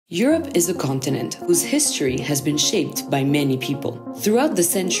Europe is a continent whose history has been shaped by many people. Throughout the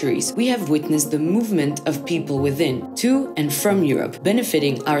centuries, we have witnessed the movement of people within, to and from Europe,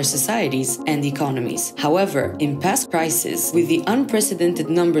 benefiting our societies and economies. However, in past crises, with the unprecedented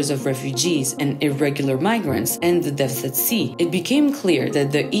numbers of refugees and irregular migrants and the deaths at sea, it became clear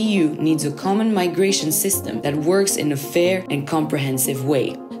that the EU needs a common migration system that works in a fair and comprehensive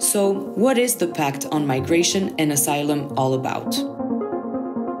way. So, what is the Pact on Migration and Asylum all about?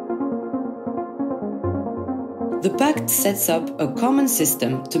 The Pact sets up a common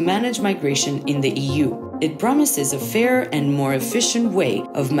system to manage migration in the EU. It promises a fairer and more efficient way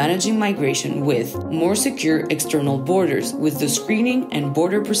of managing migration with more secure external borders, with the screening and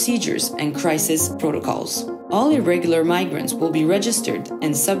border procedures and crisis protocols. All irregular migrants will be registered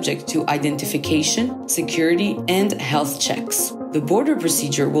and subject to identification, security, and health checks. The border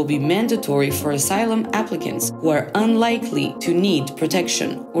procedure will be mandatory for asylum applicants who are unlikely to need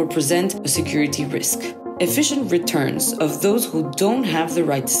protection or present a security risk. Efficient returns of those who don't have the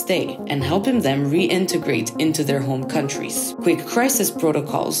right to stay and helping them reintegrate into their home countries. Quick crisis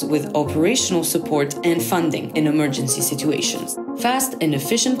protocols with operational support and funding in emergency situations. Fast and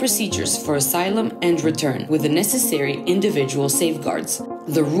efficient procedures for asylum and return with the necessary individual safeguards.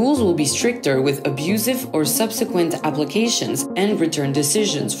 The rules will be stricter with abusive or subsequent applications, and return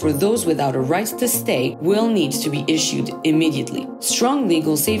decisions for those without a right to stay will need to be issued immediately. Strong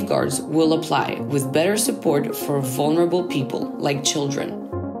legal safeguards will apply with better support for vulnerable people like children.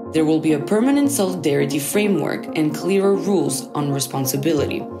 There will be a permanent solidarity framework and clearer rules on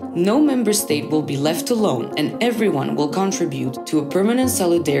responsibility. No member state will be left alone, and everyone will contribute to a permanent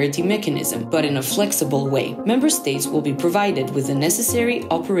solidarity mechanism, but in a flexible way. Member states will be provided with the necessary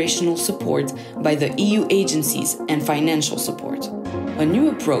operational support by the EU agencies and financial support. A new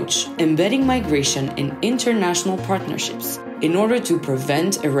approach embedding migration in international partnerships in order to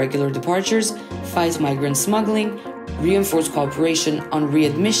prevent irregular departures, fight migrant smuggling, reinforce cooperation on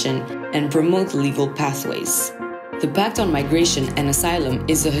readmission, and promote legal pathways. The Pact on Migration and Asylum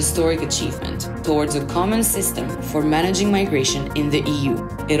is a historic achievement towards a common system for managing migration in the EU.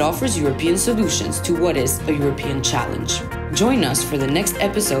 It offers European solutions to what is a European challenge. Join us for the next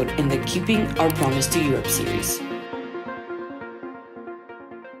episode in the Keeping Our Promise to Europe series.